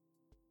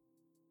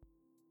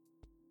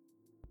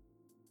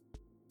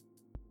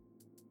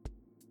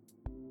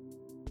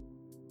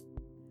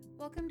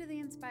Welcome to The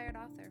Inspired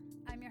Author.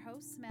 I'm your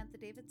host, Samantha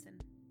Davidson.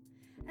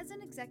 As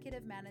an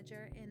executive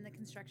manager in the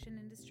construction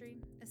industry,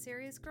 a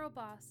serious girl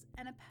boss,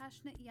 and a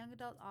passionate young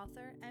adult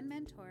author and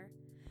mentor,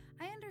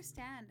 I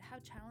understand how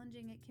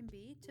challenging it can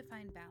be to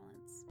find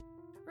balance.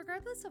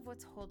 Regardless of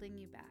what's holding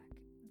you back,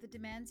 the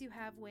demands you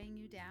have weighing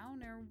you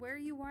down, or where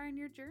you are in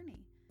your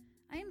journey,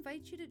 I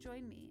invite you to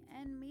join me,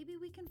 and maybe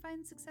we can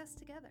find success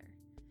together.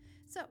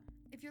 So,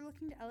 if you're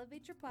looking to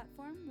elevate your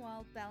platform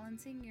while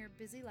balancing your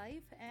busy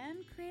life and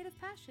creative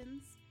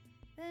passions,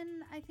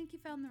 then I think you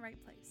found the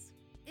right place.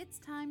 It's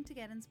time to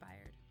get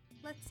inspired.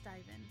 Let's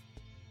dive in.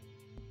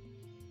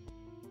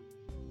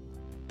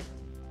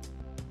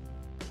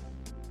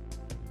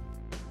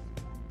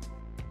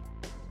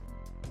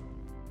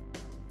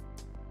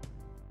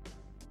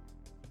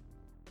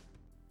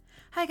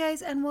 Hi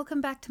guys, and welcome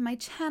back to my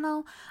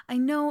channel. I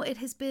know it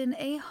has been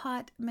a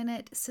hot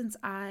minute since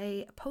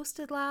I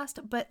posted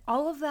last, but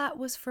all of that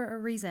was for a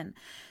reason.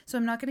 So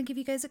I'm not going to give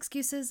you guys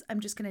excuses.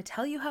 I'm just going to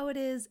tell you how it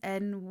is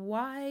and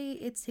why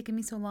it's taken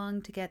me so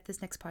long to get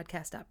this next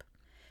podcast up.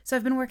 So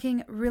I've been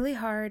working really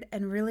hard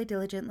and really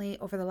diligently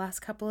over the last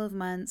couple of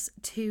months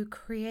to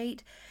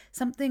create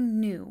something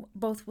new,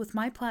 both with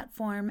my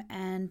platform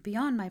and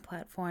beyond my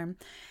platform.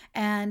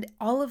 And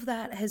all of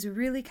that has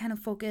really kind of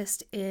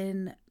focused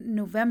in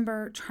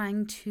November,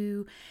 trying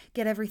to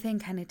get everything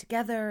kind of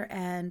together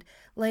and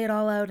lay it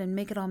all out and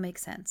make it all make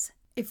sense.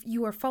 If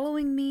you are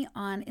following me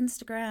on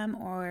Instagram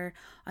or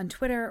on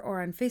Twitter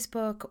or on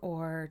Facebook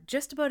or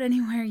just about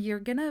anywhere, you're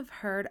going to have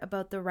heard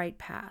about The Right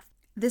Path.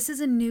 This is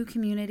a new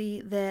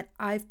community that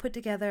I've put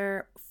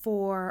together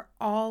for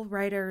all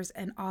writers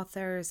and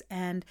authors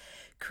and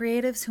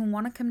creatives who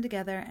want to come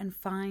together and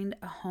find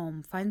a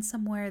home, find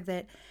somewhere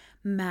that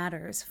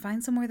matters,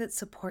 find somewhere that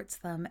supports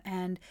them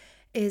and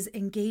is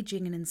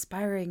engaging and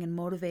inspiring and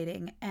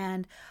motivating.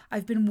 And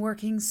I've been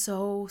working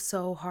so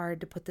hard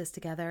to put this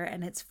together,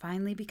 and it's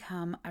finally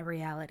become a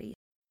reality.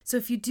 So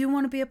if you do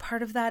want to be a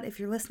part of that, if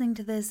you're listening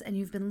to this and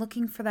you've been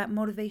looking for that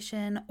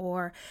motivation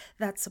or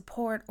that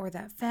support or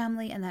that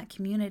family and that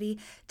community,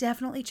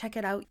 definitely check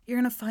it out. You're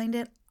going to find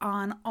it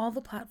on all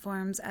the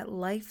platforms at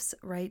Life's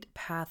Right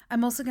Path.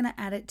 I'm also going to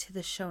add it to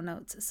the show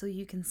notes so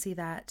you can see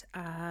that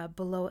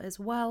below as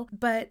well.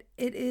 But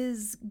it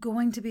is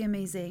going to be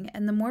amazing.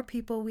 And the more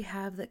people we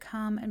have that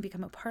come and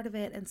become a part of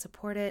it and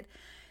support it,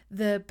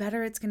 the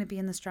better it's going to be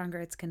and the stronger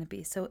it's going to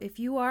be. So if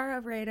you are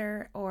a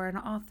writer or an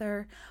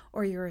author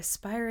or you're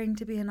aspiring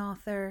to be an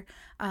author,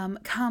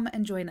 come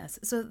and join us.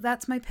 So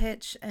that's my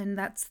pitch, and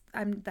that's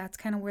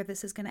kind of where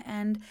this is going to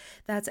end.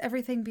 That's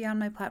everything beyond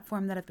my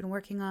platform that I've been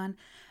working on.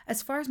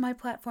 As far as my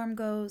platform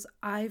goes,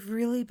 I've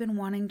really been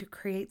wanting to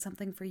create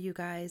something for you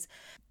guys.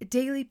 A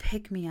daily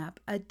pick-me-up,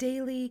 a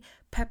daily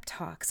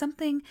pep-talk,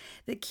 something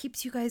that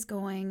keeps you guys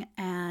going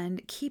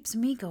and keeps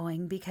me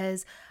going,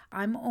 because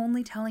I'm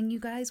only telling you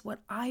guys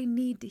what I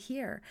need to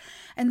hear.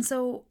 And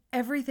so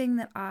everything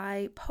that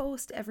I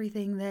post,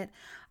 everything that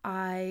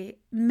I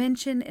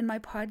mention in my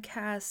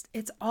podcast,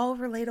 it's all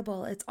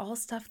relatable. It's all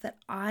stuff that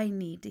I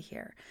need to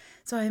hear.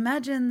 So I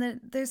imagine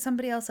that there's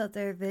somebody else out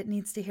there that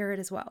needs to hear it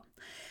as well.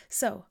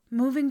 So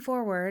moving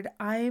forward,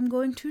 I am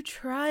going to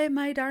try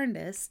my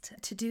darndest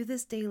to do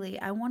this daily.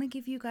 I want to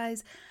give you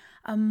guys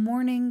a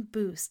morning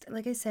boost.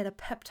 Like I said, a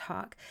pep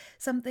talk,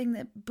 something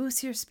that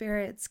boosts your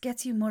spirits,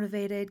 gets you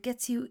motivated,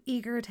 gets you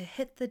eager to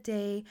hit the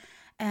day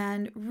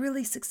and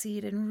really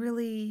succeed and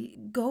really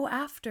go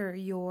after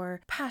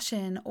your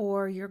passion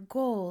or your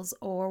goals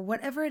or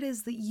whatever it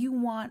is that you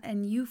want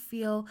and you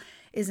feel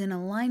is in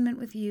alignment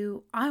with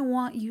you. I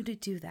want you to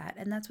do that.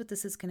 And that's what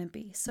this is going to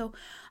be. So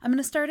I'm going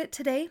to start it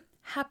today.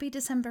 Happy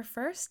December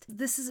 1st.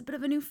 This is a bit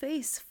of a new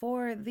face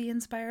for The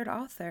Inspired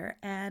Author,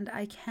 and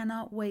I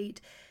cannot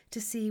wait to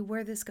see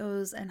where this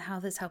goes and how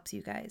this helps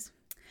you guys.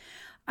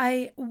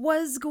 I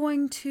was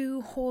going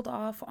to hold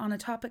off on a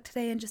topic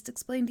today and just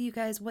explain to you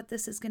guys what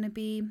this is going to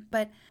be,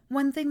 but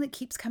one thing that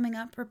keeps coming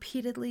up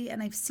repeatedly,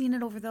 and I've seen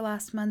it over the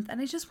last month,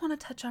 and I just want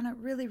to touch on it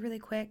really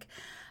quick,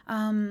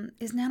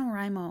 is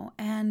Nanowrimo,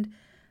 and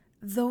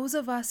those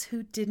of us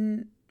who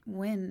didn't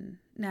win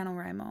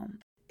Nanowrimo.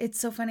 It's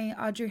so funny,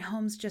 Audrey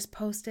Holmes just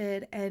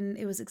posted, and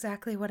it was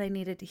exactly what I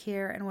needed to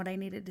hear and what I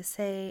needed to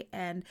say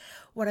and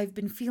what I've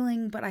been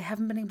feeling, but I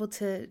haven't been able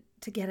to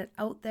get it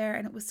out there,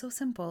 and it was so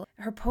simple.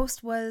 Her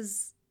post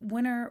was,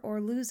 winner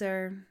or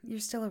loser, you're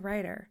still a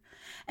writer.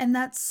 And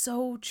that's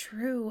so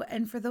true.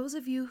 And for those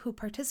of you who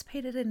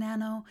participated in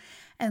Nano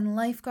and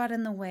life got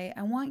in the way,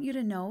 I want you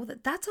to know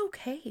that that's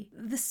okay.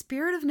 The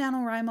spirit of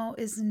NaNoWriMo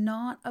is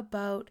not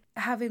about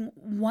having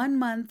 1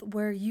 month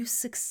where you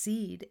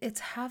succeed. It's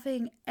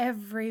having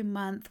every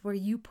month where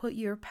you put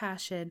your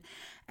passion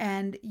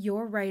and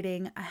your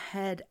writing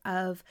ahead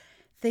of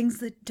things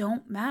that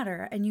don't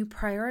matter, and you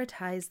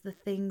prioritize the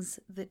things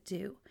that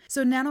do.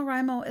 So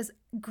NaNoWriMo, as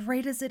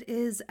great as it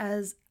is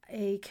as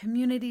a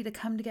community to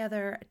come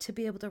together to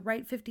be able to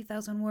write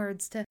 50,000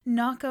 words, to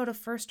knock out a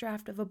first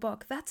draft of a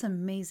book, that's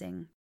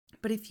amazing.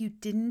 But if you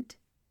didn't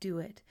do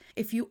it,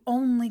 if you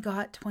only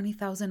got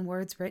 20,000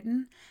 words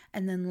written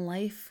and then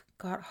life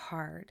got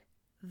hard,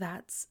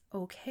 that's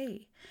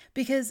okay.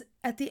 Because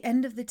at the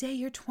end of the day,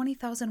 you're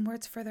 20,000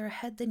 words further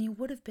ahead than you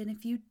would have been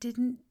if you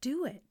didn't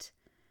do it.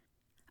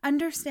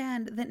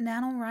 Understand that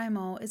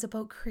Nanowrimo is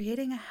about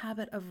creating a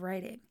habit of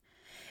writing.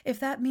 If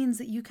that means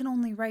that you can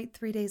only write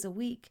 3 days a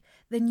week,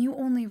 then you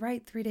only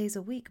write 3 days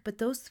a week. But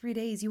those 3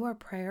 days, you are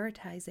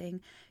prioritizing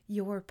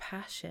your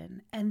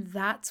passion, and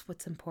that's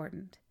what's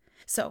important.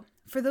 So,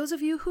 for those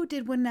of you who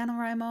did win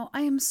Nanowrimo,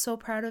 I am so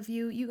proud of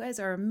you. You guys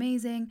are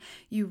amazing.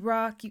 You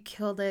rock. You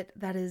killed it.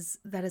 That is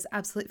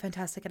absolutely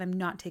fantastic, and I'm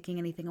not taking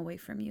anything away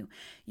from you.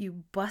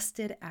 You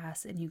busted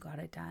ass and you got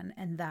it done,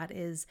 and that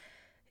is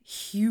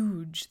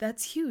huge.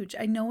 That's huge.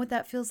 I know what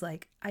that feels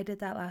like. I did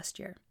that last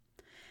year.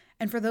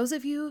 And for those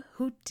of you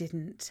who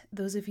didn't,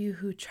 those of you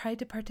who tried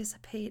to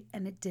participate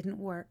and it didn't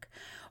work,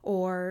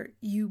 or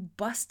you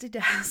busted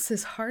ass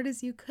as hard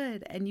as you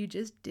could and you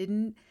just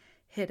didn't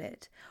hit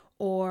it,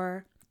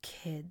 or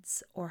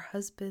kids or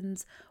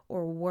husbands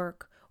or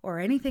work or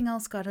anything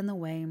else got in the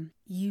way,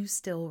 you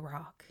still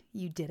rock.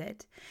 You did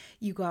it.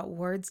 You got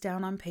words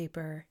down on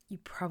paper. You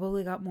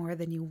probably got more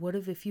than you would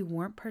have if you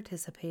weren't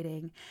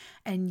participating,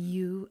 and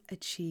you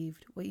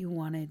achieved what you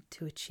wanted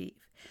to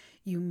achieve.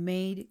 You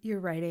made your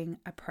writing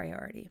a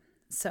priority.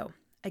 So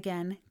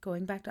again,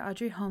 going back to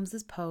Audrey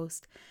Holmes's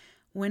post,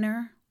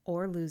 winner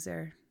or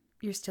loser,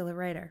 you're still a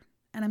writer,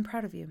 and I'm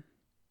proud of you.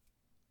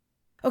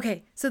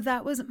 Okay, so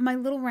that was my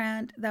little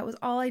rant. That was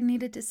all I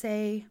needed to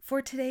say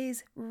for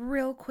today's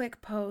real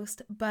quick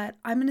post, but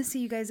I'm going to see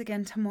you guys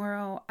again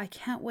tomorrow. I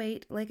can't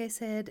wait, like I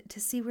said, to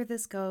see where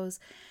this goes,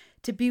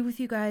 to be with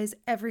you guys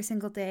every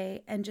single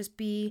day and just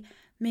be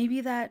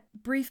maybe that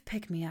brief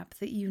pick-me-up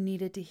that you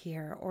needed to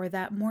hear, or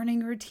that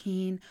morning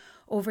routine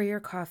over your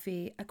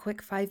coffee, a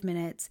quick 5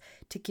 minutes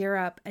to gear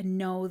up and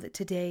know that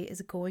today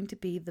is going to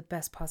be the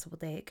best possible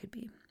day it could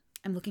be.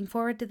 I'm looking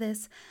forward to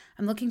this.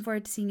 I'm looking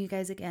forward to seeing you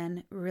guys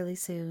again really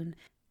soon.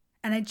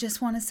 And I just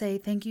want to say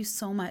thank you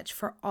so much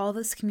for all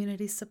this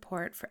community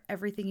support, for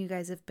everything you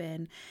guys have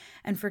been,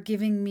 and for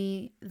giving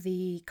me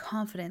the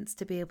confidence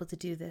to be able to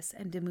do this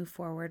and to move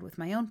forward with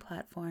my own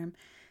platform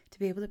to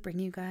be able to bring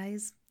you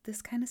guys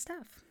this kind of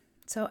stuff.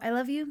 So I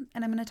love you,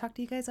 and I'm going to talk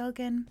to you guys all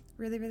again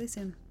really, really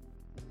soon.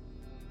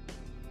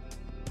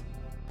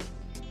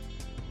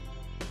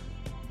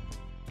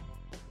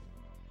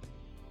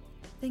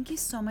 Thank you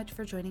so much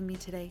for joining me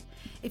today.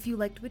 If you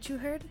liked what you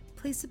heard,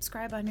 please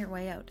subscribe on your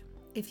way out.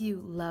 If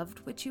you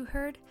loved what you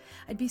heard,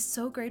 I'd be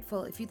so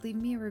grateful if you'd leave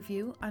me a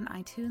review on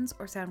iTunes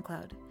or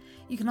SoundCloud.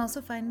 You can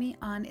also find me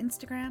on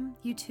Instagram,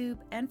 YouTube,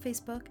 and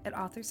Facebook at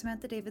author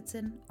Samantha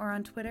Davidson, or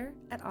on Twitter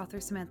at author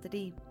Samantha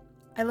D.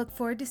 I look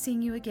forward to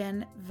seeing you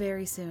again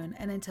very soon,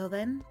 and until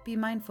then, be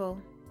mindful,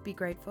 be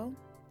grateful,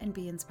 and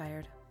be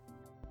inspired.